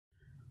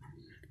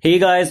Hey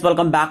guys,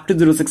 welcome back to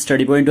 06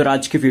 study point. और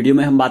आज की वीडियो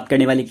में हम बात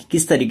करने वाले कि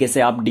किस तरीके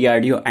से आप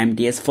डीआरडीओ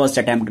एमटीएस फर्स्ट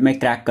अटेम्प्ट में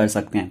क्रैक कर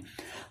सकते हैं।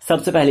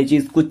 सबसे पहली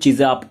चीज, कुछ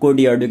चीजें आपको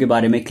डीआरडीओ के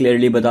बारे में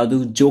क्लियरली बता दूं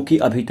जो कि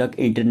अभी तक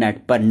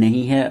इंटरनेट पर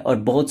नहीं है, और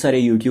बहुत सारे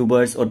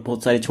यूट्यूबर्स और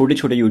बहुत सारे छोटे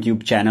छोटे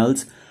यूट्यूब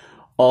चैनल्स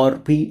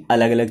और भी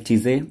अलग अलग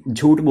चीजें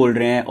झूठ बोल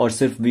रहे हैं और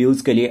सिर्फ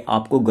व्यूज के लिए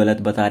आपको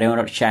गलत बता रहे हैं,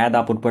 और शायद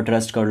आप उन पर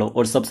ट्रस्ट कर लो।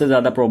 और सबसे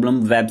ज्यादा प्रॉब्लम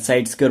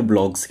वेबसाइट्स की और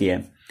ब्लॉग्स की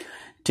है।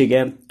 ठीक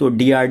है, तो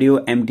डीआरडीओ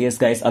एमटीएस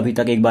का अभी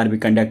तक एक बार भी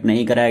कंडक्ट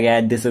नहीं कराया गया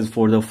है। This is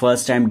for the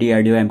first time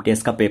DRDO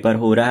MTS का पेपर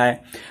हो रहा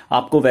है।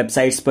 आपको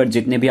वेबसाइट्स पर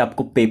जितने भी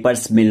आपको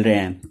पेपर्स मिल रहे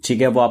हैं,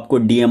 ठीक है, वो आपको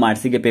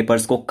डीएमआरसी के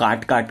पेपर्स को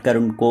काट काट कर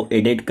उनको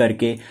एडिट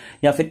करके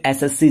या फिर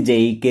एसएससी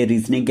जेई के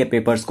रीजनिंग के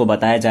पेपर्स को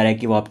बताया जा रहा है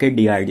कि वो आपके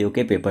डीआरडीओ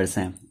के पेपर्स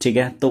हैं। ठीक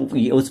है, तो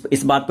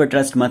इस बात पर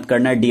ट्रस्ट मत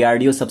करना।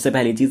 डीआरडीओ, सबसे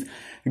पहली चीज,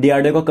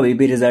 डीआरडीओ को कभी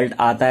भी रिजल्ट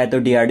आता है तो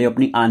डीआरडीओ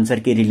अपनी आंसर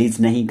की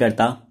रिलीज नहीं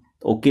करता।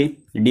 ओके,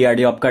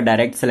 डीआरडीओ आपका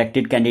डायरेक्ट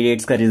सिलेक्टेड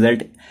कैंडिडेट्स का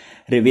रिजल्ट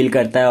रिवील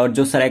करता है, और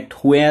जो सेलेक्ट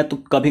हुए हैं तो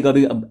कभी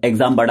कभी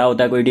एग्जाम बड़ा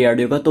होता है कोई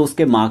डीआरडीओ का, तो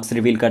उसके मार्क्स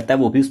रिवील करता है,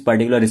 वो भी उस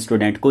पर्टिकुलर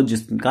स्टूडेंट को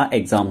जिसका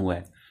एग्जाम हुआ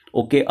है।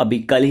 ओके, अभी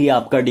कल ही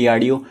आपका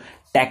डीआरडीओ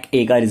टेक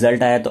ए का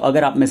रिजल्ट आया, तो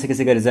अगर आप में से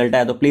किसी का रिजल्ट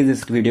आया तो प्लीज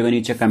इस वीडियो के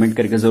नीचे कमेंट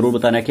करके जरूर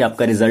बताना कि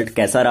आपका रिजल्ट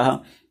कैसा रहा।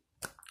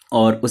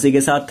 और उसी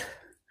के साथ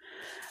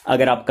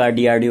अगर आपका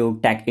डीआरडीओ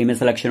टेक ए में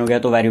सिलेक्शन हो गया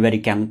तो वेरी वेरी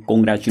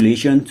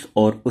कॉन्ग्रेचुलेशंस।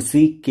 और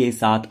उसी के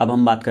साथ अब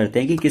हम बात करते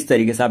हैं कि किस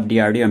तरीके से आप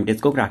डीआरडीओ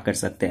एमटीएस को क्रैक कर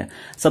सकते हैं।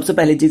 सबसे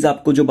पहली चीज,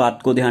 आपको जो बात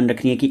को ध्यान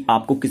रखनी है कि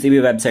आपको किसी भी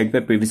वेबसाइट पे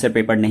प्रीवियस ईयर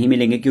पेपर नहीं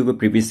मिलेंगे, क्योंकि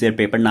प्रीवियस ईयर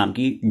पेपर नाम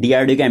की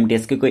डीआरडीओ के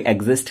एमटीएस की कोई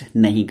एग्जिस्ट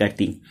नहीं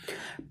करती।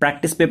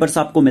 प्रैक्टिस पेपर्स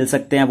आपको मिल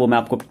सकते हैं, वो मैं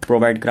आपको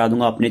प्रोवाइड करा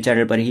दूंगा अपने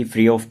चैनल पर ही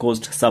फ्री ऑफ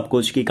कॉस्ट, सब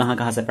कुछ की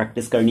कहां से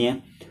प्रैक्टिस करनी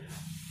है।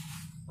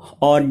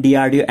 और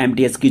डीआरडीओ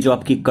एमटीएस की जो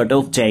आपकी कट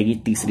ऑफ जाएगी,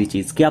 तीसरी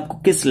चीज कि आपको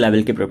किस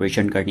लेवल की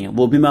प्रिपरेशन करनी है,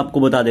 वो भी मैं आपको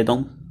बता देता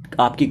हूं।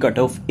 आपकी कट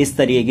ऑफ इस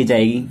तरीके की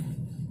जाएगी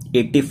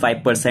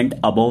 85%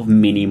 अबव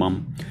मिनिमम।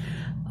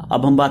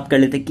 अब हम बात कर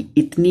लेते हैं कि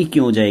इतनी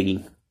क्यों जाएगी।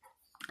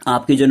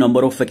 आपकी जो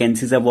नंबर ऑफ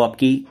वैकेंसीज है वो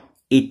आपकी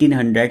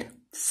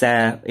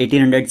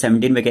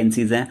 1817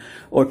 वैकेंसीज हैं,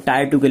 और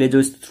टायर 2 के लिए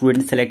जो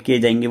स्टूडेंट सेलेक्ट किए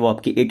जाएंगे वो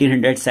आपकी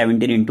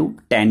 1817 इंटू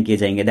 10 किए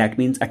जाएंगे। दैट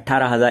मीन्स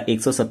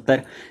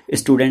 18,170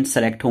 स्टूडेंट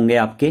सेलेक्ट होंगे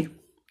आपके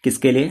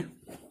किसके लिए,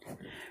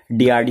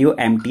 डीआरडीओ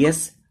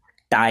एमटीएस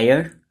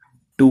टायर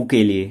 2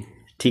 के लिए।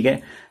 ठीक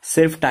है,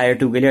 सिर्फ टायर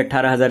 2 के लिए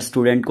 18,000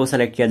 स्टूडेंट को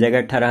सेलेक्ट किया जाएगा,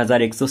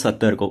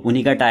 18,170 को,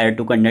 उन्हीं का टायर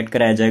 2 कंडक्ट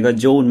कराया जाएगा।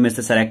 जो उनमें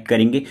से सेलेक्ट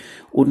करेंगे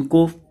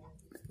उनको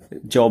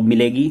जॉब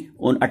मिलेगी।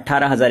 उन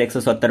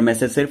 18,170 में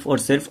से सिर्फ और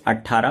सिर्फ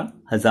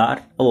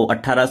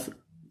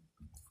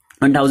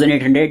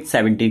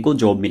 1870 को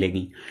जॉब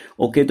मिलेगी।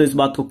 ओके, तो इस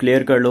बात को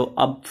क्लियर कर लो।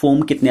 अब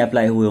फॉर्म कितने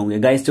अप्लाई हुए होंगे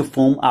गाइस? जो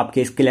फॉर्म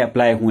आपके इसके लिए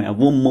अप्लाई हुए हैं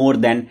वो मोर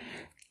देन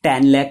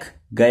 10 लाख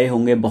गए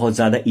होंगे, बहुत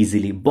ज्यादा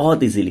इजीली,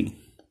 बहुत इजीली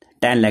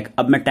 10 लाख।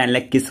 अब मैं 10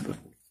 लाख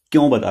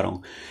क्यों बता रहा हूं,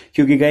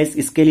 क्योंकि गाइस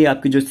इसके लिए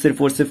आपकी जो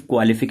सिर्फ और सिर्फ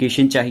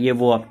क्वालिफिकेशन चाहिए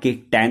वो आपकी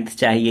 10th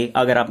चाहिए।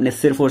 अगर आपने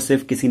सिर्फ और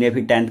सिर्फ किसी ने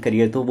भी 10th करी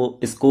है तो वो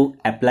इसको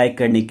अप्लाई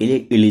करने के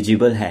लिए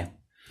एलिजिबल है।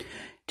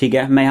 ठीक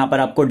है, मैं यहां पर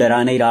आपको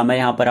डरा नहीं रहा, मैं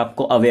यहां पर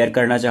आपको अवेयर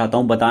करना चाहता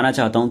हूं, बताना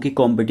चाहता हूं कि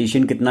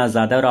कंपटीशन कितना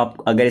ज्यादा है। और आप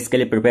अगर इसके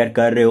लिए प्रिपेयर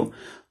कर रहे हो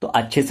तो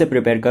अच्छे से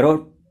प्रिपेयर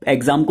करो,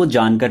 एग्जाम को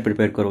जानकर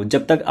प्रिपेयर करो।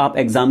 जब तक आप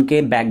एग्जाम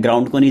के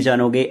बैकग्राउंड को नहीं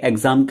जानोगे,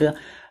 एग्जाम का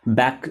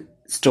बैक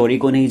स्टोरी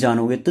को नहीं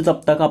जानोगे, तो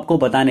तब तक आपको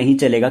पता नहीं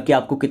चलेगा कि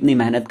आपको कितनी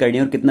मेहनत करनी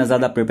है और कितना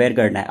ज्यादा प्रिपेयर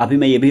करना है। अभी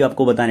मैं ये भी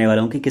आपको बताने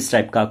वाला हूं कि किस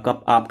टाइप का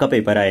आपका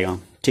पेपर आएगा।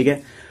 ठीक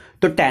है,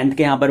 तो 10th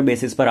के यहाँ पर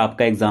बेसिस पर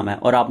आपका एग्जाम है।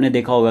 और आपने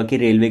देखा होगा कि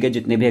रेलवे के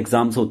जितने भी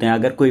एग्जाम्स होते हैं,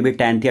 अगर कोई भी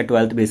 10th या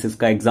 12th बेसिस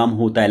का एग्जाम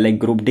होता है, लाइक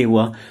ग्रुप डी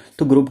हुआ,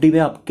 तो ग्रुप डी में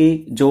आपके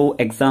जो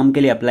एग्जाम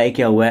के लिए अप्लाई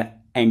किया हुआ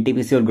है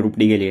एनटीपीसी और ग्रुप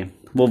डी के लिए,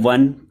 वो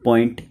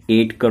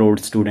 1.8 करोड़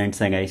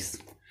स्टूडेंट्स हैं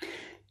गाइस।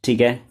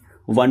 ठीक है,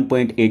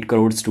 1.8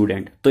 करोड़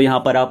स्टूडेंट, तो यहां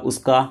पर आप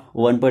उसका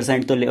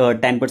 1% तो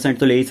 10%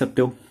 तो ले ही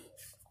सकते हो,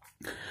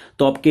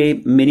 तो आपके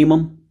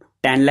मिनिमम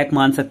 10 लाख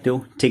मान सकते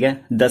हो। ठीक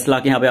है, 10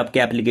 लाख यहाँ पे आपके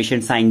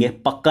एप्लीकेशन आएंगे,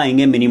 पक्का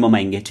आएंगे, मिनिमम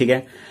आएंगे। ठीक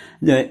है,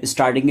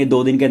 स्टार्टिंग के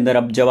 2 दिन के अंदर,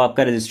 अब जब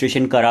आपका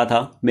रजिस्ट्रेशन करा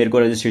था, मेरे को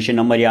रजिस्ट्रेशन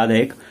नंबर याद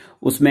है एक,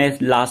 उसमें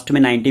लास्ट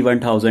में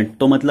 91,000,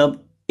 तो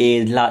मतलब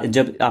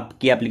जब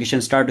आपकी एप्लीकेशन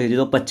स्टार्ट हुई थी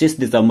तो 25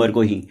 दिसंबर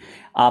को ही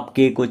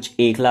आपके कुछ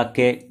 1 लाख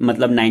के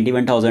मतलब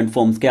 91,000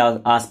 फॉर्म्स के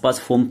आसपास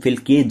फॉर्म फिल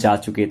किए जा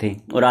चुके थे।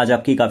 और आज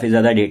आपकी काफी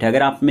ज्यादा डेट है।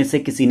 अगर आप में से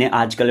किसी ने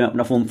आजकल में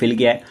अपना फॉर्म फिल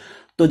किया है,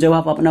 तो जब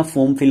आप अपना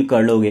फॉर्म फिल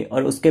कर लोगे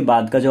और उसके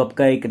बाद का जो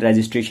आपका एक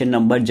रजिस्ट्रेशन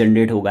नंबर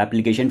जनरेट होगा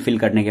एप्लीकेशन फिल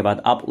करने के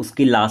बाद, आप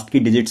उसकी लास्ट की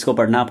डिजिट्स को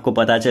पढ़ना, आपको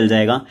पता चल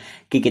जाएगा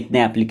कि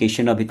कितने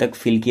एप्लीकेशन अभी तक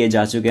फिल किए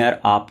जा चुके हैं और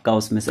आपका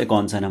उसमें से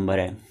कौन सा नंबर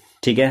है।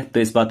 ठीक है, तो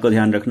इस बात को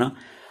ध्यान रखना,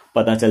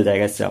 पता चल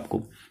जाएगा इससे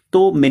आपको।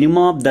 तो मिनिमम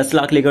आप 10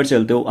 लाख लेकर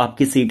चलते हो,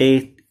 आपकी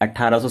सीटें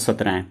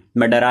 1817 हैं।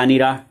 मैं डरा नहीं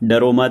रहा,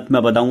 डरो मत,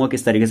 मैं बताऊंगा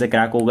किस तरीके से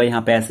क्रैक होगा।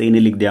 यहाँ पे ऐसे ही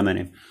नहीं लिख दिया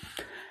मैंने।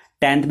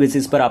 10th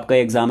बेसिस पर आपका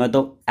एग्जाम है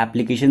तो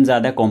एप्लीकेशन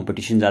ज्यादा है,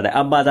 कॉम्पिटिशन ज्यादा है।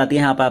 अब बात आती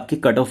है यहाँ पर आपकी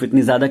कट ऑफ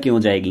इतनी ज्यादा क्यों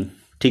जाएगी।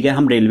 ठीक है,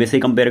 हम रेलवे से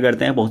कंपेयर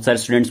करते हैं। बहुत सारे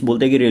स्टूडेंट्स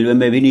बोलते हैं कि रेलवे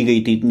में भी नहीं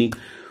गई थी इतनी,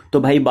 तो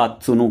भाई बात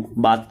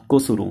को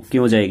सुनो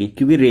क्यों जाएगी,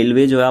 क्योंकि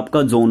रेलवे जो है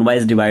आपका जोन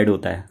वाइज डिवाइड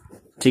होता है।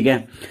 ठीक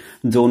है,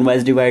 जोन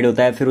वाइज डिवाइड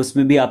होता है, फिर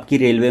उसमें भी आपकी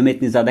रेलवे में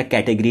इतनी ज़्यादा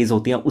कैटेगरीज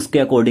होती हैं, उसके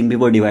अकॉर्डिंग भी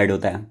वो डिवाइड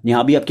होता है।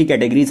 यहाँ भी आपकी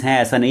कैटेगरीज हैं,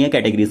 ऐसा नहीं है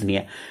कैटेगरीज नहीं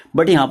है,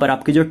 बट यहाँ पर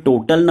आपकी जो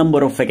टोटल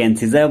नंबर ऑफ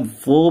वैकेंसीज है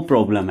वो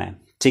प्रॉब्लम है।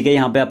 ठीक है,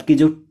 यहाँ पे आपकी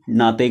जो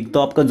ना तो एक तो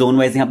आपका जोन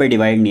वाइज यहाँ पे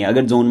डिवाइड नहीं है,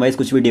 अगर जोन वाइज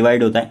कुछ भी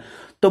डिवाइड होता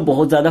है तो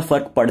बहुत ज्यादा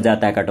फर्क पड़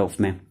जाता है कट ऑफ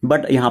में,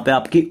 बट यहाँ पे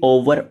आपकी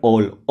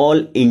ओवरऑल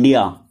ऑल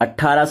इंडिया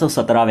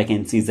 1817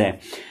 वैकेंसीज है।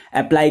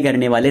 अप्लाई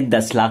करने वाले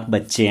 10 लाख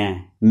बच्चे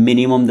हैं,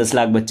 मिनिमम 10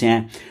 लाख बच्चे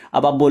हैं।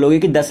 अब आप बोलोगे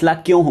कि 10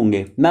 लाख क्यों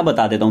होंगे, मैं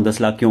बता देता हूं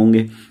 10 लाख क्यों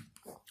होंगे।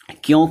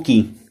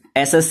 क्योंकि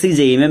एसएससी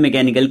जेई में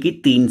मैकेनिकल की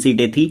 3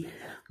 सीटें थी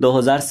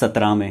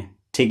 2017 में,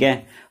 ठीक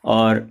है।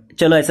 और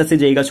चलो एसएससी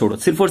जेई का छोड़ो,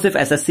 सिर्फ और सिर्फ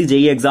एसएससी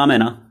जेई एग्जाम है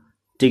ना,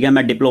 ठीक है।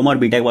 मैं डिप्लोमा और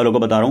बीटेक वालों को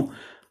बता रहा हूं।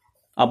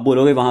 आप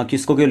बोलोगे वहां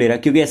किसको क्यों ले रहा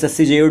है, क्योंकि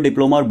एसएससी जेई और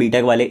डिप्लोमा और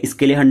बीटेक वाले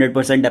इसके लिए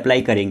 100%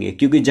 अप्लाई करेंगे,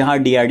 क्योंकि जहां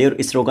डीआरडीओ और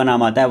इसरो का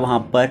नाम आता है वहां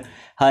पर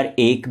हर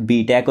एक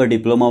बीटेक और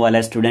डिप्लोमा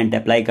वाला स्टूडेंट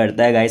अप्लाई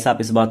करता है। गाइस आप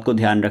इस बात को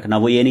ध्यान रखना,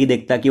 वो ये नहीं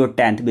देखता कि वो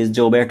 10th बेस्ड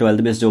जॉब है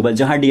 12th बेस्ड जॉब है।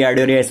 जहां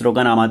डीआरडीओ या इसरो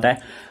का नाम आता है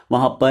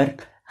वहां पर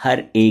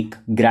हर एक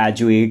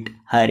ग्रेजुएट,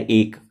 हर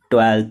एक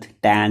 12th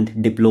 10th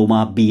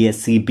diploma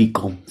BSc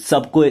BCom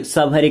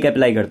सब हर एक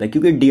अप्लाई करता है,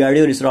 क्योंकि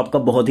डीआरडीओ और इसरो आपका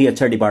बहुत ही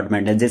अच्छा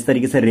डिपार्टमेंट है। जिस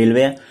तरीके से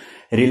रेलवे है,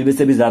 रेलवे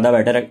से भी ज्यादा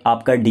बेटर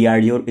आपका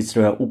डीआरडीओ और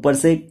इसरो है, ऊपर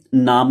से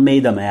नाम में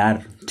ही दम है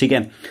यार, ठीक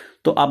है।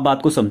 तो आप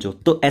बात को समझो,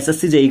 तो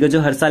एसएससी जेई का जो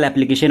हर साल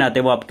एप्लीकेशन आते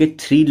हैं वो आपके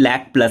 3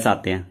 लाख प्लस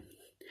आते हैं।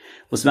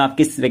 उसमें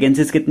आपकी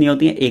वैकेंसीज कितनी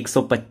होती हैं,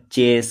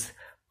 125,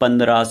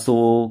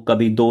 1500,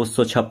 कभी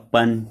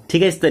 256,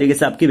 ठीक है। इस तरीके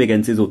से आपकी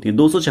वैकेंसीज होती हैं।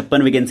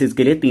 256 वैकेंसीज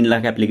के लिए 3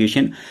 लाख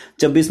एप्लीकेशन,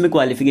 जब भी इसमें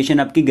क्वालिफिकेशन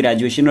आपकी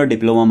ग्रेजुएशन और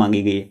डिप्लोमा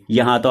मांगी गई है।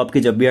 यहां तो आपकी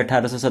जब भी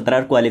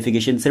 1817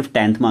 क्वालिफिकेशन सिर्फ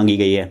 10th मांगी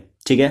गई है,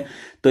 ठीक है।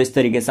 तो इस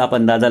तरीके से आप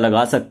अंदाजा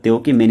लगा सकते हो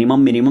कि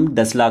मिनिमम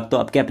 10 लाख तो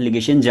आपके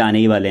एप्लीकेशन जाने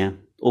ही वाले हैं।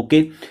 ओके,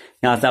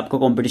 यहां से आपका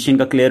कंपटीशन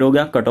का क्लियर हो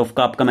गया। कट ऑफ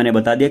का आपका मैंने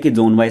बता दिया कि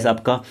जोन वाइज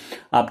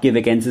आपकी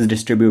वैकेंसीज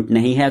डिस्ट्रीब्यूट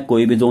नहीं है,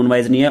 कोई भी जोन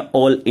वाइज नहीं है,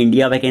 ऑल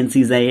इंडिया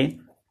वैकेंसीज है ये।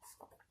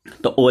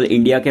 तो ऑल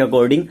इंडिया के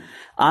अकॉर्डिंग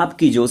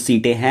आपकी जो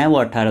सीटें हैं वो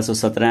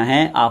 1817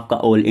 हैं। आपका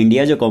ऑल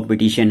इंडिया जो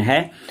कंपटीशन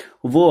है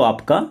वो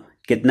आपका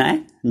कितना है,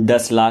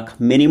 10 लाख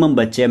मिनिमम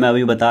बच्चे। मैं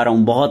अभी बता रहा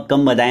हूं, बहुत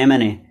कम बताए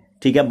मैंने,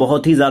 ठीक है,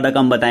 बहुत ही ज्यादा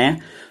कम बताए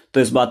हैं,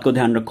 तो इस बात को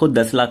ध्यान रखो,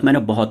 10 लाख मैंने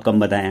बहुत कम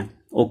बताए हैं।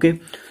 ओके,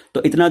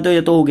 तो इतना तो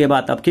ये तो हो गया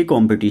बात आपकी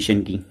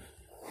कंपटीशन की।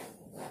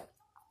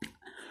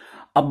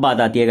 अब बात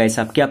आती है गाइस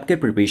आपके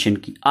प्रिपरेशन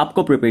की।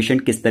 आपको प्रिपरेशन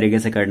किस तरीके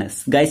से करना है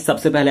गाइस।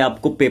 सबसे पहले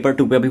आपको पेपर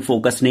 2 पे अभी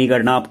फोकस नहीं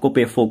करना, आपको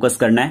फोकस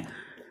करना है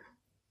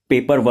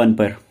पेपर 1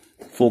 पर।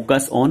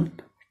 Focus on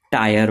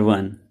tyre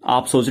 1।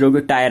 आप सोच रहे हो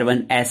कि टायर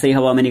 1 ऐसे ही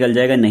हवा में निकल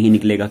जाएगा, नहीं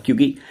निकलेगा,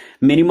 क्योंकि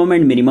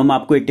मिनिमम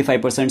आपको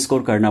 85%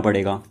 स्कोर करना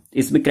पड़ेगा।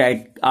 इसमें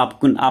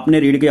आपने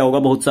रीड किया होगा,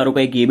 बहुत सारों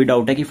का एक ये भी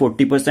डाउट है कि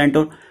 40%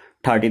 और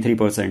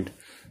 33%,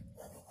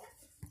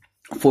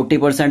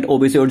 40%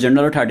 ओबीसी और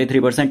जनरल और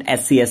 33%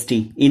 एससी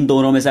एसटी, इन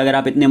दोनों में से अगर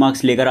आप इतने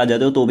मार्क्स लेकर आ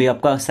जाते हो तो भी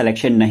आपका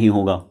सिलेक्शन नहीं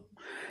होगा।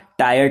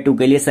 टायर 2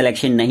 के लिए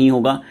सिलेक्शन नहीं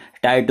होगा।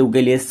 टायर 2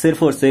 के लिए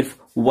सिर्फ और सिर्फ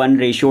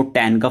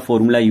 1:10 का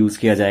फॉर्मूला यूज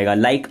किया जाएगा।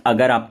 लाइक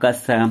अगर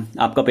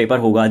आपका पेपर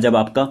होगा, जब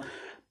आपका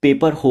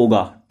पेपर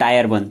होगा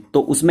टायर 1,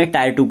 तो उसमें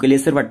टायर 2 के लिए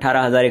सिर्फ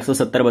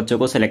 18,170 बच्चों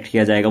को सिलेक्ट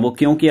किया जाएगा। वो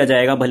क्यों किया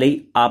जाएगा, भले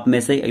ही आप में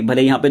से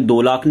यहाँ पे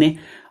 2 लाख ने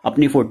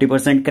अपनी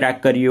 40%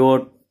 क्रैक करी हो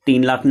और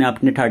 3 लाख ने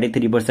आपने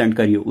 33%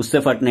 करी हो, उससे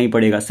फर्क नहीं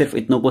पड़ेगा, सिर्फ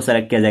इतनों को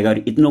सेलेक्ट किया जाएगा। और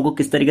इतनों को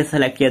किस तरीके से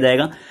सेलेक्ट किया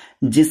जाएगा,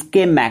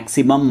 जिसके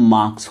मैक्सिमम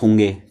मार्क्स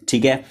होंगे,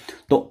 ठीक है।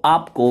 तो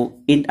आपको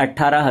इन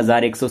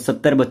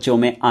 18,170 बच्चों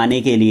में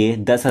आने के लिए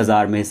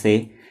 10,000 में से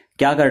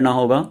क्या करना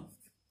होगा,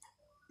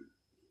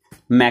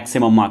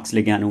 मैक्सिमम मार्क्स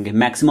लेके आने होंगे।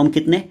 मैक्सिमम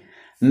कितने,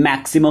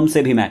 मैक्सिमम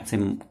से भी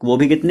मैक्सिमम, वो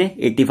भी कितने,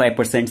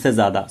 85% से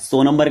ज्यादा।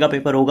 100 नंबर का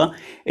पेपर होगा,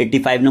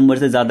 85 नंबर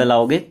से ज्यादा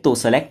लाओगे तो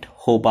सेलेक्ट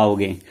हो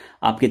पाओगे।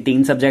 आपके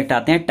 3 सब्जेक्ट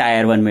आते हैं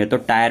टायर 1 में, तो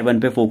टायर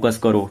 1 पे फोकस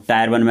करो।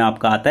 टायर 1 में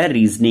आपका आता है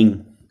रीजनिंग,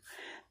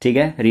 ठीक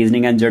है,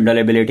 रीजनिंग एंड जनरल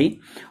एबिलिटी,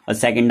 और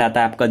सेकंड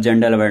आता है आपका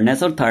जनरल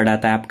अवेयरनेस, और थर्ड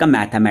आता है आपका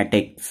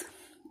मैथमेटिक्स।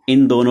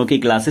 इन दोनों की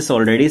क्लासेस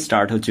ऑलरेडी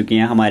स्टार्ट हो चुकी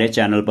हैं हमारे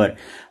चैनल पर।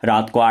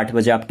 रात को 8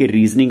 बजे आपकी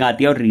रीजनिंग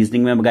आती है, और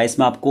रीजनिंग में गाइस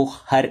मैं आपको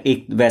हर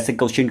एक वैसे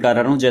क्वेश्चन कर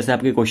रहा हूं जैसे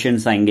आपके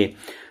क्वेश्चंस आएंगे।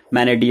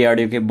 मैंने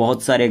डीआरडीओ के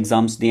बहुत सारे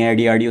एग्जाम्स दिए हैं,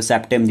 डीआरडीओ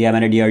सेप्टेम दिया,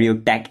 मैंने डीआरडीओ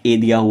टैक ए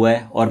दिया हुआ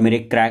है, और मेरे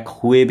क्रैक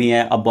हुए भी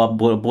हैं। अब आप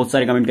बहुत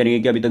सारे कमेंट करेंगे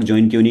कि अभी तक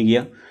ज्वाइन क्यों नहीं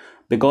किया,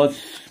 because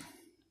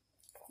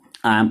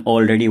I am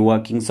already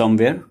working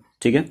somewhere,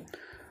 ठीक है।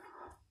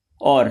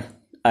 और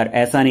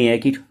ऐसा नहीं है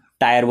कि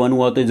टायर 1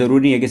 हुआ तो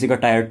जरूरी नहीं है किसी का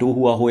टायर 2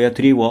 हुआ हो या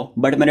 3 हुआ हो,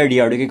 बट मैंने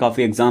डीआरडीओ के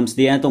काफी एग्जाम्स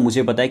दिए हैं, तो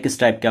मुझे पता है किस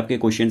टाइप के आपके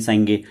क्वेश्चंस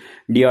आएंगे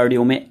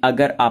डीआरडीओ में।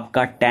 अगर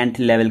आपका 10th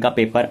लेवल का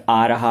पेपर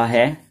आ रहा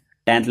है,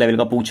 10th लेवल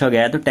का पूछा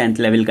गया है, तो 10th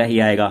लेवल का ही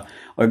आएगा।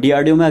 और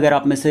डीआरडीओ में अगर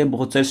आप में से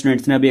बहुत सारे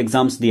स्टूडेंट्स ने अभी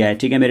एग्जाम्स दिया है,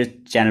 ठीक है, मेरे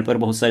चैनल पर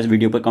बहुत सारे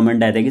वीडियो पर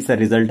कमेंट आए थे कि सर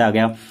रिजल्ट आ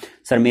गया,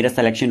 सर मेरा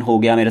सिलेक्शन हो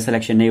गया, मेरा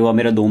सिलेक्शन नहीं हुआ,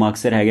 मेरा 2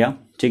 मार्क्स से रह गया,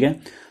 ठीक है।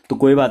 तो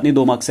कोई बात नहीं,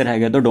 2 मार्क्स से रह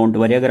गया तो डोंट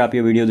वरी। अगर आप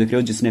ये वीडियो देख रहे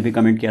हो, जिसने भी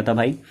कमेंट किया था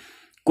भाई,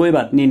 कोई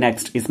बात नहीं,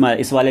 नेक्स्ट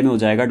इस वाले में हो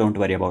जाएगा, डोंट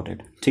वरी अबाउट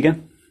इट, ठीक है।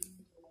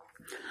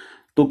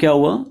 तो क्या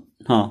हुआ,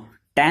 हाँ,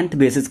 10th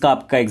बेसिस का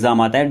आपका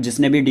एग्जाम आता है।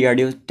 जिसने भी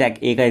डीआरडीओ टेक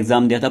ए का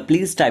एग्जाम दिया था,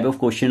 प्लीज टाइप ऑफ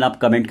क्वेश्चन आप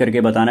कमेंट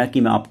करके बताना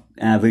कि मैं आप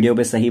वीडियो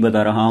पे सही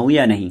बता रहा हूं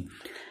या नहीं।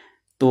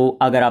 तो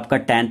अगर आपका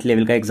 10th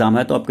लेवल का एग्जाम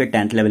है तो आपके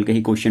 10th लेवल के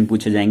ही क्वेश्चन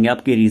पूछे जाएंगे।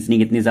 आपकी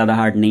रीजनिंग इतनी ज्यादा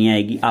हार्ड नहीं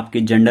आएगी।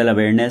 आपके जनरल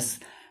अवेयरनेस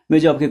में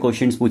जो आपके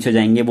क्वेश्चंस पूछे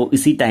जाएंगे वो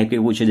इसी टाइप के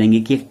पूछे जाएंगे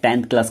कि एक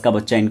 10th क्लास का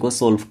बच्चा इनको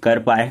सोल्व कर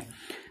पाए।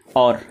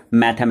 और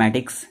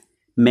मैथमेटिक्स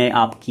में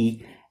आपकी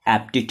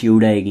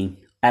एप्टीट्यूड आएगी।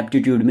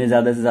 एप्टीट्यूड में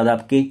ज्यादा से ज्यादा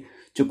आपके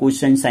जो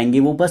क्वेश्चंस आएंगे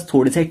वो बस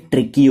थोड़े से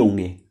ट्रिकी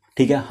होंगे,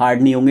 ठीक है,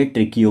 हार्ड नहीं होंगे,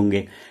 ट्रिकी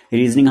होंगे।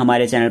 रीजनिंग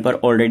हमारे चैनल पर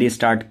ऑलरेडी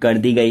स्टार्ट कर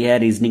दी गई है।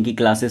 रीजनिंग की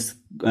क्लासेस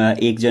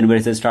 1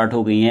 जनवरी से स्टार्ट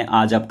हो गई हैं।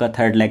 आज आपका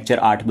 3rd लेक्चर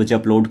 8 बजे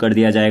अपलोड कर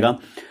दिया जाएगा।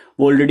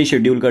 वो ऑलरेडी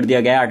शेड्यूल कर दिया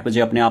गया है। 8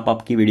 बजे अपने आप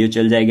आपकी वीडियो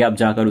चल जाएगी, आप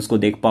जाकर उसको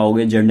देख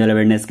पाओगे। जनरल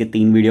अवेयरनेस के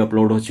 3 वीडियो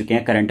अपलोड हो चुके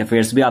हैं। करंट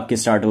अफेयर्स भी आपकी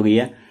स्टार्ट हो गई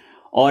है।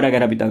 और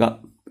अगर अभी तक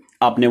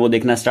आपने वो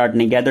देखना स्टार्ट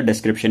नहीं किया तो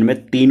डिस्क्रिप्शन में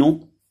तीनों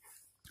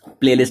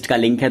प्लेलिस्ट का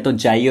लिंक है, तो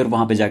जाइए और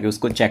वहां पे जाके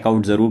उसको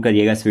चेकआउट जरूर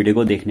करिएगा इस वीडियो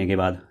को देखने के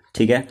बाद,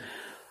 ठीक है।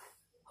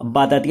 अब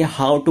बात आती है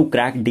how to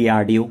crack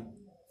DRDO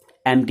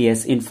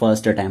MTS in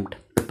first attempt.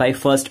 भाई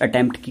फर्स्ट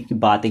अटेम्प्ट की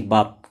बात एक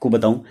बात आपको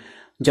बताऊं,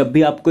 जब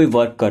भी आप कोई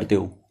वर्क करते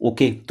हो,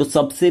 ओके, तो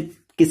सबसे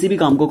किसी भी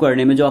काम को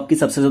करने में जो आपकी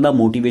सबसे ज्यादा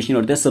मोटिवेशन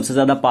होती है, सबसे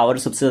ज्यादा पावर,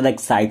 सबसे ज्यादा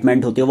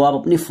एक्साइटमेंट होती है, वो आप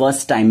अपनी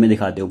फर्स्ट टाइम में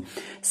दिखाते हो।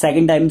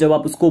 सेकंड टाइम जब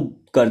आप उसको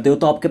करते हो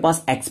तो आपके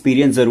पास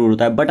एक्सपीरियंस जरूर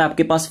होता है, बट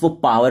आपके पास वो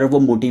पावर और वो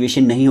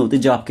मोटिवेशन नहीं होती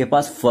जो आपके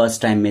पास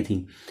फर्स्ट टाइम में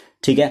थी,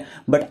 ठीक है।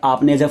 बट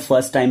आपने जब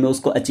फर्स्ट टाइम में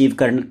उसको अचीव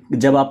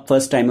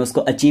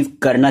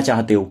करना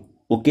चाहते हो,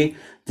 ओके,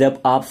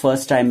 जब आप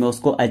फर्स्ट टाइम में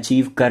उसको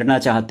अचीव करना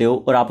चाहते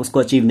हो और आप उसको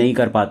अचीव नहीं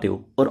कर पाते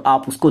हो और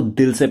आप उसको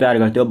दिल से प्यार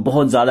करते हो,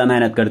 बहुत ज्यादा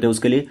मेहनत करते हो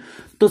उसके लिए,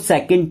 तो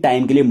सेकंड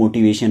टाइम के लिए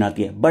मोटिवेशन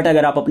आती है। बट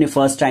अगर आप अपने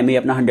फर्स्ट टाइम में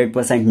अपना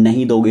 100%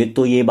 नहीं दोगे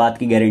तो ये बात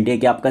की गारंटी है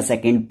कि आपका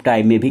सेकंड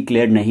टाइम में भी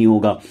क्लियर नहीं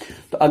होगा।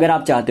 तो अगर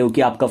आप चाहते हो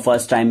कि आपका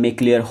फर्स्ट टाइम में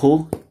क्लियर हो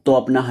तो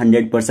अपना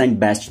 100%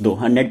 बेस्ट दो।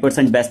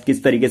 100% बेस्ट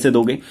किस तरीके से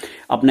दोगे?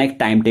 अपना एक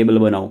टाइम टेबल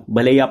बनाओ,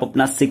 भले ही आप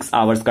अपना 6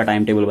 आवर्स का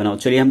टाइम टेबल बनाओ।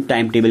 चलिए हम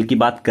टाइम टेबल की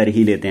बात कर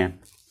ही लेते हैं,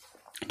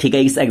 ठीक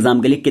है। इस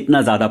एग्जाम के लिए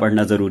कितना ज्यादा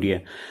पढ़ना जरूरी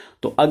है,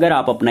 तो अगर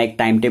आप अपना एक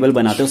टाइम टेबल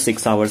बनाते हो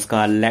 6 आवर्स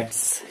का,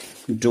 लेट्स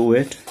डू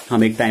इट।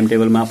 हम एक टाइम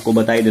टेबल में आपको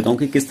बता ही देता हूं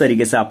कि किस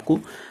तरीके से आपको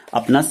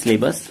अपना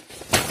सिलेबस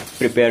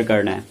प्रिपेयर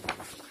करना है,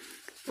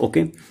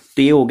 ओके।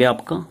 तो ये हो गया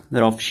आपका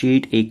रफ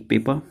शीट, एक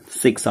पेपर,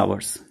 6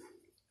 आवर्स।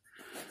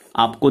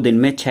 आपको दिन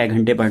में 6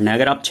 घंटे पढ़ना है।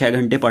 अगर आप 6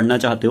 घंटे पढ़ना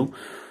चाहते हो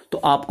तो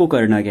आपको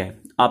करना क्या है?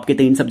 आपके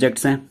 3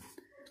 सब्जेक्ट्स हैं,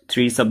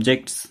 3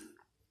 सब्जेक्ट्स।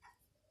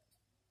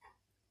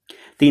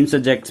 3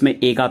 सब्जेक्ट्स में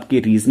एक आपकी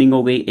रीजनिंग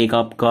हो गई, एक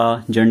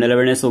आपका जनरल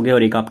अवेयरनेस हो गया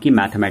और एक आपकी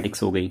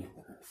मैथमेटिक्स हो गई,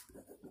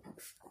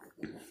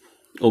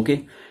 ओके।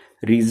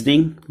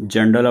 रीजनिंग,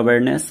 जनरल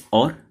अवेयरनेस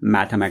और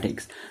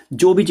मैथमेटिक्स।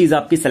 जो भी चीज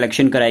आपकी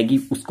सिलेक्शन कराएगी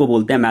उसको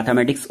बोलते हैं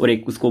मैथमेटिक्स और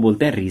एक उसको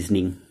बोलते हैं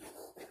रीजनिंग।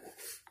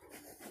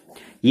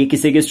 ये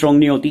किसी की स्ट्रांग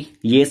नहीं होती,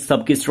 ये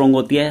सबकी स्ट्रांग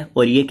होती है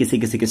और ये किसी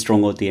किसी की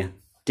स्ट्रांग होती है,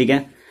 ठीक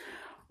है।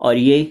 और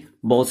ये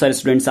बहुत सारे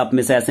स्टूडेंट्स आप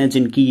में से ऐसे हैं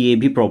जिनकी ये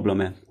भी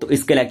प्रॉब्लम है। तो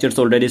इसके लेक्चर्स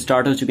ऑलरेडी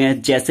स्टार्ट हो चुके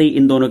हैं। जैसे ही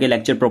इन दोनों के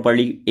लेक्चर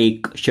प्रॉपर्ली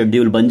एक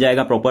शेड्यूल बन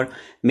जाएगा प्रॉपर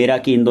मेरा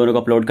कि इन दोनों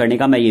को अपलोड करने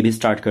का, मैं ये भी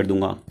स्टार्ट कर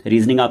दूंगा।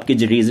 रीजनिंग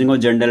और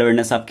जनरल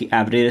अवेयरनेस आपकी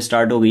एवरेज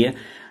स्टार्ट हो गई है।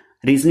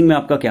 रीजनिंग में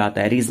आपका क्या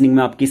आता है? रीजनिंग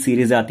में आपकी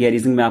सीरीज आती है,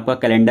 रीजनिंग में आपका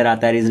कैलेंडर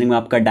आता है, रीजनिंग में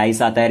आपका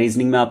डाइस आता है,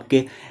 रीजनिंग में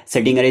आपके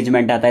सेटिंग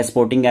अरेंजमेंट आता है,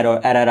 स्पोर्टिंग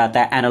एरर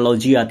आता है,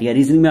 एनालॉजी आती है।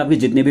 रीजनिंग में आपके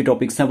जितने भी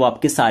टॉपिक्स हैं वो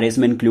आपके सारे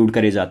इसमें इंक्लूड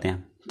करे जाते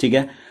हैं, ठीक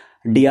है।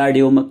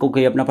 डीआरडीओ को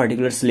कोई अपना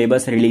पर्टिकुलर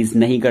सिलेबस रिलीज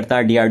नहीं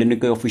करता, डीआरडीओ ने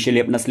कोई ऑफिशियली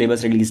अपना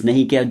सिलेबस रिलीज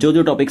नहीं किया। जो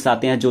जो टॉपिक्स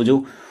आते हैं, जो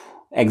जो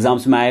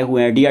एग्जाम्स में आए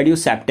हुए हैं, डीआरडीओ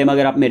सेप्टेम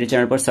अगर आप मेरे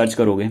चैनल पर सर्च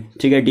करोगे,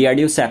 ठीक है,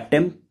 DRDO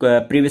सेप्टेम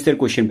previous year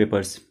question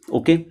papers,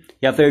 okay,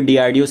 या फिर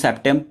डीआरडीओ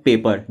सेप्टेम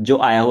पेपर जो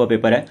आया हुआ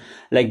पेपर है।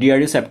 लाइक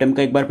डीआरडीओ सेप्टेम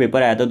का एक बार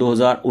पेपर आया था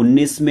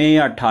 2019 में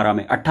या 18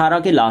 में, 18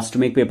 के लास्ट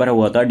में एक पेपर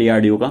हुआ था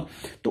डीआरडीओ का।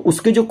 तो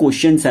उसके जो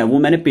क्वेश्चंस हैं वो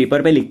मैंने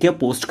पेपर पे लिख के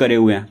पोस्ट करे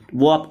हुए हैं,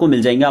 वो आपको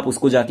मिल जाएंगे। आप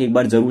उसको जाके एक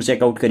बार जरूर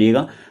चेकआउट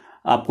करिएगा।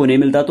 आपको नहीं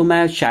मिलता तो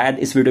मैं शायद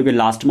इस वीडियो के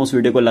लास्ट में उस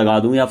वीडियो को लगा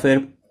दूं, या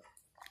फिर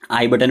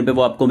आई बटन पे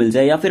वो आपको मिल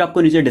जाए, या फिर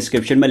आपको नीचे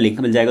डिस्क्रिप्शन में लिंक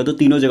मिल जाएगा। तो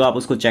तीनों जगह आप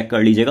उसको चेक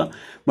कर लीजिएगा।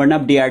 वरना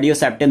आप डीआरडीओ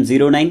सेप्टेम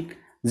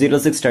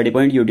 0906 स्टडी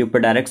पॉइंट यूट्यूब पर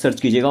डायरेक्ट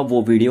सर्च कीजिएगा,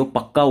 वो वीडियो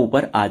पक्का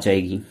ऊपर आ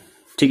जाएगी,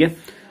 ठीक है।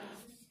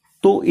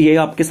 तो ये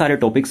आपके सारे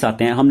टॉपिक्स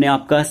आते हैं। हमने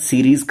आपका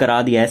सीरीज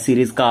करा दिया है।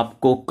 सीरीज का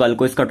आपको कल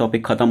को इसका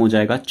टॉपिक खत्म हो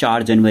जाएगा,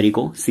 4 जनवरी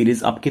को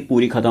सीरीज आपकी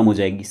पूरी खत्म हो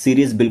जाएगी।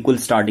 सीरीज बिल्कुल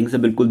स्टार्टिंग से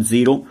बिल्कुल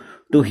 0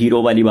 टू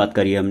हीरो वाली बात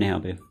करी है हमने यहाँ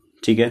पे,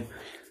 ठीक है,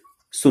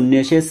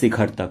 शून्य से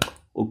शिखर तक,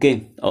 ओके।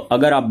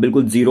 अगर आप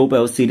बिल्कुल 0 पे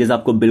हो, सीरीज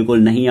आपको बिल्कुल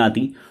नहीं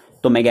आती,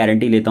 तो मैं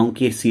गारंटी लेता हूं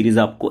कि सीरीज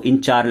आपको इन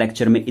 4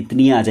 लेक्चर में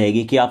इतनी आ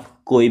जाएगी कि आप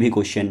कोई भी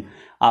क्वेश्चन,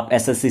 आप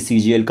एसएससी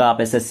सीजीएल का,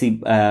 आप एसएससी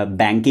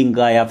बैंकिंग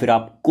का, या फिर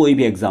आप कोई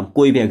भी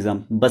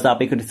एग्जाम, बस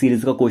आप एक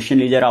सीरीज का क्वेश्चन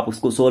लीजिए और आप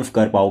उसको सोल्व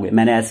कर पाओगे।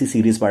 मैंने ऐसी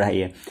सीरीज पढ़ाई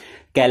है।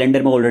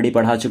 कैलेंडर में ऑलरेडी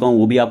पढ़ा चुका हूँ,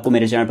 वो भी आपको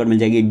मेरे चैनल पर मिल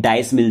जाएगी।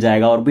 डाइस मिल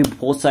जाएगा और भी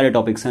बहुत सारे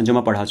टॉपिक्स हैं जो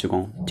मैं पढ़ा चुका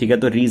हूँ, ठीक है।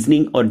 तो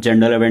रीजनिंग और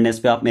जनरल अवेयरनेस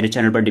पे आप मेरे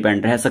चैनल पर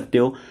डिपेंड रह सकते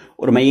हो।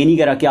 और मैं ये नहीं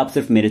कह रहा कि आप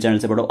सिर्फ मेरे चैनल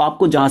से पढ़ो,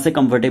 आपको जहां से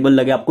कंफर्टेबल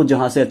लगे, आपको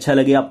जहां से अच्छा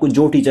लगे, आपको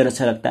जो टीचर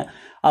अच्छा लगता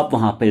है आप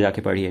वहां पे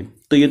जाके पढ़िए।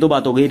 तो ये तो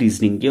बात हो गई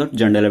रीजनिंग की और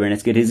जनरल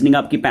अवेयरनेस की। रीजनिंग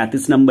आपकी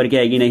 35 नंबर की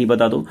आएगी, नहीं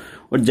बता दो,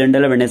 और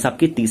जनरल अवेयरनेस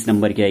आपकी 30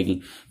 नंबर की आएगी।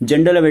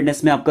 जनरल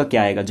अवेयरनेस में आपका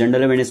क्या आएगा,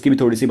 जनरल अवेयरनेस की भी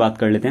थोड़ी सी बात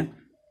कर लेते हैं।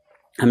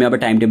 हम यहाँ पर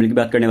टाइम टेबल की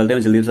बात करने वाले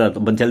हैं,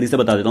 मैं जल्दी से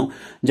बता देता हूँ।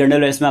 जनरल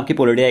अवेयरनेस में आपकी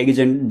पॉलिटी आएगी,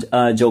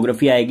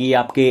 ज्योग्राफी आएगी,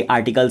 आपके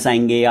आर्टिकल्स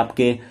आएंगे,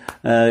 आपके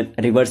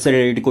रिवर से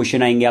रिलेटेड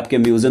क्वेश्चन आएंगे, आपके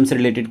म्यूजियम से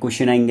रिलेटेड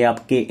क्वेश्चन आएंगे,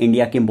 आपके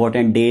इंडिया के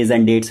इंपॉर्टेंट डेज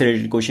एंड डेट से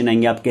रिलेटेड क्वेश्चन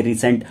आएंगे, आपके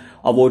रिसेंट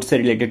अवार्ड से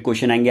रिलेटेड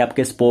क्वेश्चन आएंगे,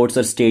 आपके स्पोर्ट्स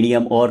और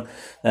स्टेडियम और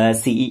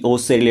सीईओ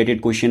से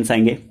रिलेटेड क्वेश्चन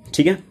आएंगे,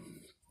 ठीक है।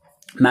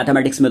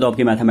 मैथमेटिक्स में तो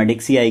आपकी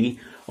मैथमेटिक्स ही आएगी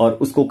और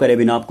उसको करे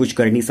बिना आप कुछ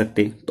कर नहीं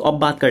सकते। तो अब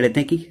बात कर लेते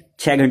हैं कि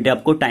 6 घंटे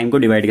आपको टाइम को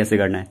डिवाइड कैसे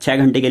करना है। 6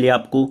 घंटे के लिए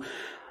आपको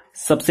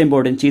सबसे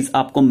इंपॉर्टेंट चीज,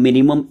 आपको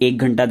मिनिमम 1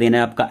 घंटा देना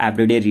है आपका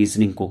एवरीडे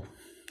रीजनिंग को,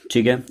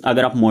 ठीक है।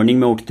 अगर आप मॉर्निंग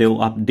में उठते हो,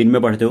 आप दिन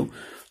में पढ़ते हो,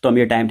 तो हम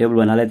ये टाइम टेबल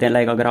बना लेते हैं।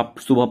 लाइक अगर आप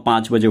सुबह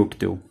 5 बजे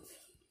उठते हो,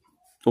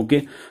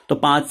 ओके, तो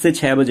 5 से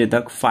 6 बजे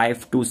तक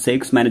 5 to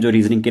 6 मैंने जो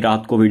रीजनिंग की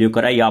रात को वीडियो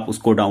कराई, आप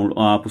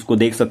उसको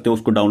देख सकते हो,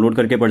 उसको डाउनलोड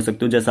करके पढ़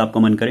सकते हो जैसा आपका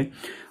मन करे।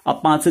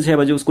 आप 5 से 6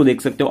 बजे उसको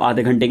देख सकते हो।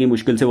 आधे घंटे की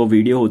मुश्किल से वो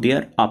वीडियो होती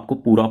है, आपको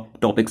पूरा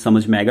टॉपिक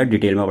समझ में आएगा।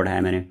 डिटेल में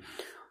पढ़ाया मैंने,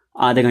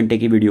 आधे घंटे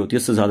की वीडियो होती है,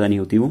 उससे ज्यादा नहीं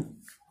होती वो,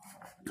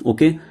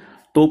 ओके।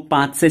 तो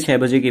 5 से 6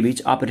 बजे के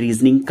बीच आप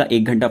रीजनिंग का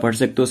 1 घंटा पढ़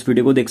सकते हो, उस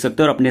वीडियो को देख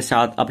सकते हो और अपने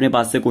साथ अपने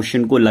पास से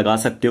क्वेश्चन को लगा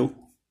सकते हो।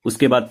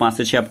 उसके बाद 5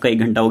 से 6 आपका 1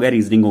 घंटा हो गया,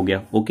 रीजनिंग हो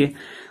गया, ओके।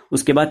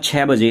 उसके बाद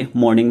 6 बजे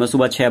मॉर्निंग में,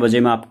 सुबह 6 बजे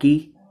मैं आपकी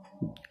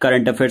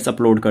करंट अफेयर्स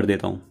अपलोड कर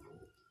देता हूं।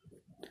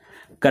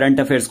 करंट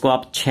अफेयर्स को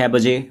आप 6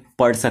 बजे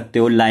पढ़ सकते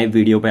हो, लाइव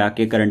वीडियो पे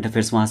आके करंट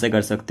अफेयर्स वहां से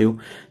कर सकते हो।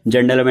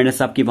 जनरल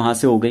अवेयरनेस आपकी वहां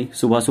से हो गई,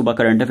 सुबह सुबह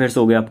करंट अफेयर्स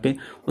हो गए आपके।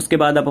 उसके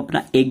बाद आप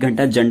अपना 1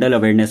 घंटा जनरल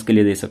अवेयरनेस के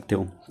लिए दे सकते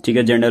हो, ठीक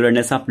है। जनरल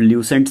अवेयरनेस आप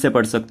ल्यूसेंट से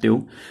पढ़ सकते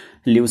हो।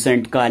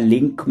 ल्यूसेंट का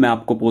लिंक मैं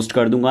आपको पोस्ट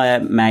कर दूंगा,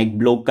 मैं एक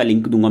ब्लॉग का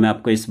लिंक दूंगा मैं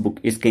आपको इस बुक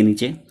इसके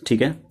नीचे,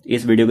 ठीक है।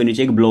 इस वीडियो के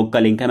नीचे एक ब्लॉग का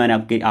लिंक है,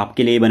 मैंने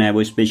आपके लिए बनाया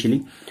वो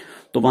स्पेशली।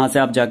 तो वहां से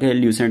आप जाके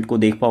ल्यूसेंट को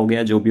देख पाओगे,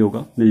 या जो भी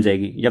होगा मिल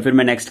जाएगी। या फिर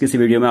मैं नेक्स्ट किसी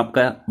वीडियो में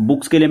आपका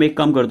बुक्स के लिए मैं एक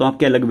काम करता हूँ,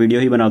 आपके अलग वीडियो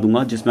ही बना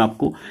दूंगा जिसमें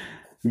आपको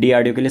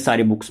डीआरडीओ के लिए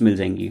सारी बुक्स मिल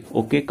जाएंगी,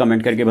 ओके।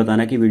 कमेंट करके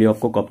बताना कि वीडियो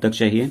आपको कब तक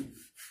चाहिए।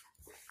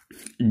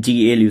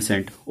 जीए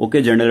ल्यूसेंट,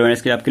 ओके। जनरल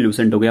अवेयरनेस के लिए आपके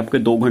ल्यूसेंट हो गए, आपके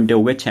 2 घंटे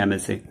हो गए 6 में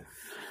से।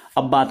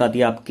 अब बात आती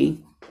है आपकी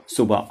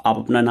सुबह, आप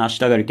अपना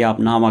नाश्ता करके आप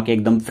नहा वहा के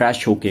एकदम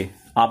फ्रेश होके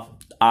आप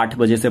 8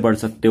 बजे से पढ़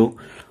सकते हो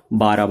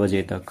 12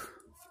 बजे तक।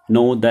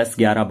 9, 10,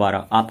 11,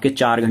 12 आपके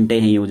 4 घंटे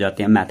यही हो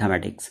जाते हैं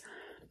मैथमेटिक्स,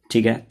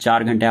 ठीक है।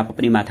 4 घंटे आप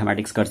अपनी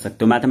मैथमेटिक्स कर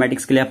सकते हो।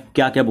 मैथमेटिक्स के लिए आप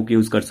क्या क्या बुक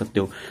यूज कर सकते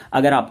हो।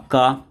 अगर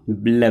आपका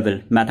लेवल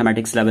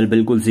मैथमेटिक्स लेवल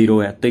बिल्कुल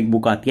 0 है तो एक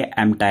बुक आती है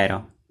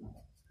एमटायरा।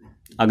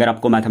 अगर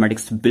आपको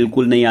मैथमेटिक्स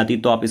बिल्कुल नहीं आती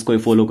तो आप इसको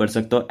फॉलो कर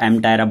सकते हो।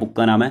 एमटायरा बुक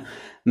का नाम है,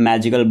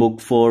 मैजिकल बुक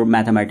फॉर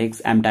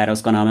मैथमेटिक्स, एमटायरा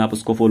उसका नाम है, आप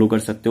उसको फॉलो कर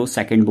सकते हो।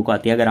 सेकंड बुक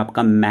आती है अगर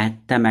आपका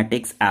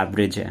मैथमेटिक्स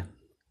एवरेज है,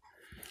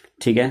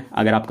 ठीक है।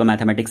 अगर आपका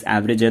मैथमेटिक्स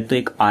एवरेज है तो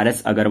एक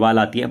आरएस अग्रवाल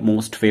आती है,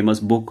 मोस्ट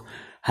फेमस बुक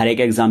हर एक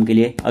एग्जाम के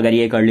लिए। अगर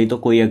ये कर ली तो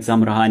कोई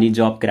एग्जाम रहा नहीं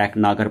जो आप क्रैक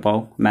ना कर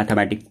पाओ।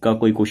 मैथमेटिक्स का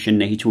कोई क्वेश्चन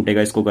नहीं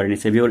छूटेगा इसको करने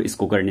से भी और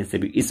इसको करने से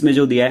भी। इसमें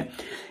जो दिया है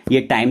ये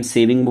टाइम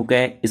सेविंग बुक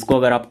है, इसको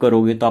अगर आप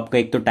करोगे तो आपका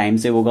एक तो टाइम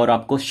सेव होगा और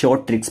आपको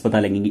शॉर्ट ट्रिक्स पता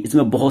लगेंगी।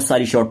 इसमें बहुत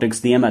सारी शॉर्ट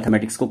ट्रिक्स दी है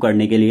मैथमेटिक्स को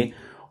करने के लिए,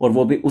 और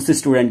वो भी उस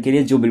स्टूडेंट के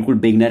लिए जो बिल्कुल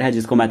बिगनर है,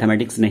 जिसको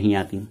मैथमेटिक्स नहीं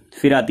आती।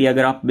 फिर आती है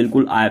अगर आप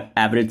बिल्कुल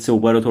एवरेज से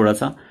ऊपर हो, थोड़ा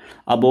सा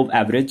अबोव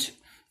एवरेज,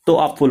 तो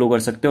आप फॉलो कर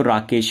सकते हो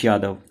राकेश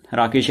यादव।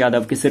 राकेश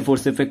यादव की सिर्फ और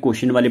सिर्फ एक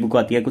क्वेश्चन वाली बुक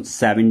आती है, कुछ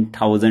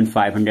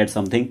 7500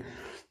 समथिंग,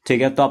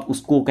 ठीक है। तो आप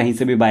उसको कहीं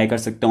से भी बाय कर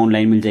सकते हो,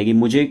 ऑनलाइन मिल जाएगी।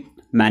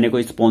 मैंने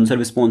कोई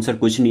स्पॉन्सर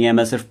कुछ नहीं है,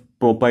 मैं सिर्फ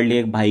प्रॉपरली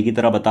एक भाई की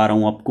तरह बता रहा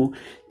हूं आपको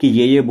कि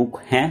ये बुक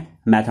हैं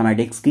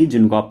मैथमेटिक्स की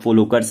जिनको आप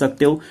फॉलो कर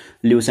सकते हो।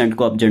 ल्यूसेंट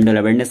को आप जनरल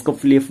अवेयरनेस को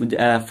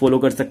फॉलो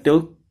कर सकते हो।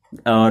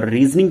 और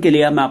रीजनिंग के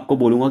लिए मैं आपको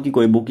बोलूंगा कि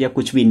कोई बुक या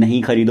कुछ भी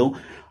नहीं खरीदो,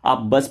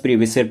 आप बस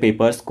प्रीवियस ईयर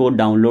पेपर्स को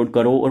डाउनलोड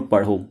करो और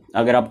पढ़ो।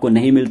 अगर आपको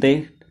नहीं मिलते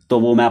तो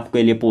वो मैं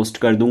आपके लिए पोस्ट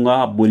कर दूंगा,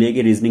 आप बोलिए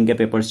कि रीजनिंग के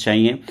पेपर्स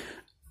चाहिए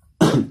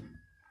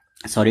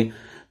सॉरी,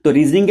 तो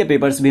रीजनिंग के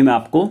पेपर्स भी मैं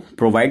आपको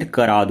प्रोवाइड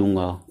करा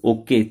दूंगा,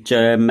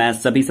 ओके। मैं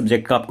सभी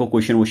सब्जेक्ट का आपको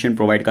क्वेश्चन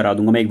प्रोवाइड करा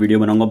दूंगा। मैं एक वीडियो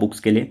बनाऊंगा बुक्स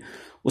के लिए,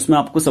 उसमें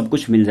आपको सब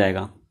कुछ मिल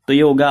जाएगा। तो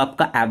ये होगा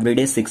आपका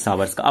एवरीडे 6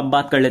 आवर्स का। अब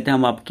बात कर लेते हैं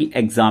हम आपकी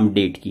एग्जाम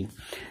डेट की।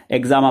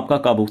 एग्जाम आपका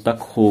कब तक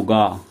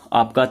होगा,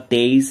 आपका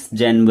 23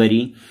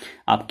 जनवरी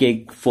आपके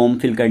फॉर्म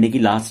फिल करने की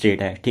लास्ट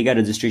डेट है, ठीक है।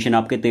 रजिस्ट्रेशन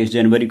आपके 23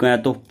 जनवरी को है,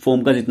 तो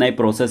फॉर्म का जितना ही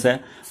प्रोसेस है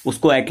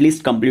उसको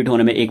एटलीस्ट कंप्लीट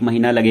होने में 1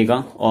 महीना लगेगा,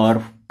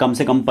 और कम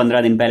से कम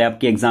 15 दिन पहले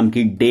आपकी एग्जाम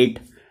की डेट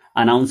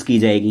अनाउंस की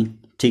जाएगी,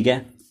 ठीक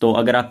है। तो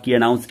अगर आपकी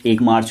अनाउंस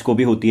 1 मार्च को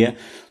भी होती है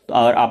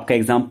और आपका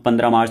एग्जाम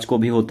 15 मार्च को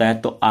भी होता है,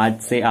 तो आज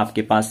से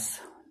आपके पास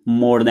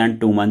मोर देन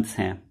 2 मंथ्स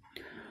हैं।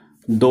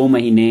 2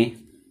 महीने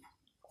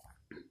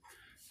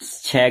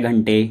 6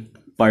 घंटे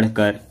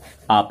पढ़कर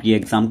आप ये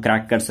एग्जाम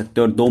क्रैक कर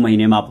सकते हो और 2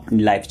 महीने में आप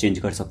अपनी लाइफ चेंज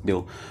कर सकते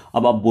हो।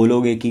 अब आप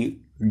बोलोगे कि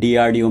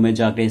डीआरडीओ में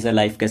जाकर से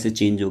लाइफ कैसे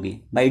चेंज होगी।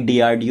 भाई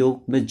डीआरडीओ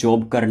में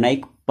जॉब करना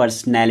एक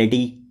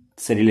पर्सनैलिटी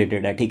से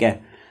रिलेटेड है, ठीक है।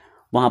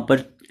 वहाँ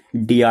पर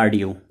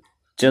DRDO,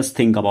 just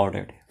think about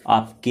it,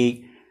 आपके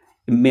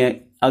में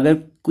अगर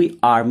कोई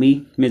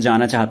आर्मी में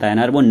जाना चाहता है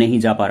ना और वो नहीं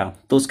जा पा रहा,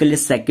 तो उसके लिए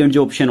सेकंड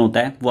जो ऑप्शन होता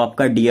है वो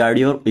आपका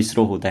डीआरडीओ और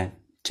इसरो होता है,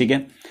 ठीक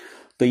है।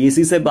 तो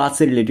इसी से बात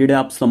से रिलेटेड है,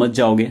 आप समझ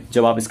जाओगे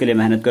जब आप इसके लिए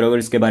मेहनत करोगे और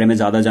इसके बारे में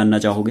ज़्यादा जानना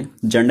चाहोगे।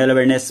 जनरल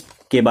अवेयरनेस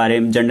के बारे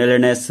में, जनरल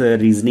अवेयरनेस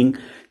रीजनिंग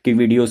की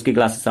वीडियोस की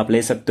क्लासेस आप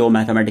ले सकते हो।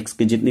 मैथमेटिक्स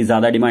की जितनी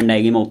ज़्यादा डिमांड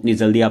आएगी मैं उतनी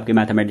जल्दी आपकी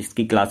मैथमेटिक्स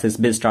की क्लासेस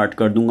भी स्टार्ट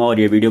कर दूंगा। और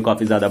ये वीडियो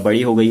काफ़ी ज़्यादा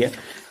बड़ी हो गई है।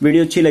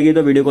 वीडियो अच्छी लगी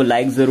तो वीडियो को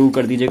लाइक ज़रूर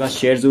कर दीजिएगा,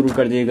 शेयर ज़रूर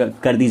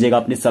कर दीजिएगा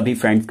अपने सभी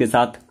फ्रेंड्स के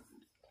साथ।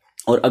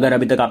 और अगर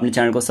अभी तक आपने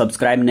चैनल को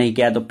सब्सक्राइब नहीं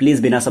किया है तो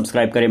प्लीज़ बिना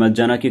सब्सक्राइब करे मत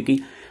जाना, क्योंकि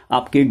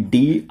आपके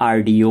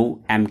DRDO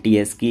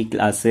MTS की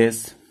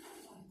क्लासेस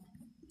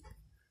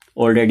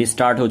ऑलरेडी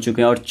स्टार्ट हो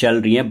चुके हैं और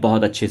चल रही हैं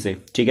बहुत अच्छे से,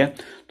 ठीक है।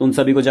 तो उन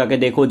सभी को जाके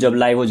देखो, जब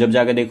लाइव हो जब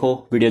जाके देखो।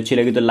 वीडियो अच्छी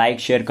लगी तो लाइक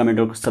शेयर कमेंट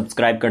और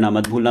सब्सक्राइब करना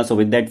मत भूलना। So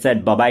with that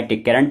said, bye bye,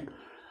 take care and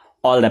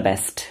all the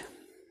best.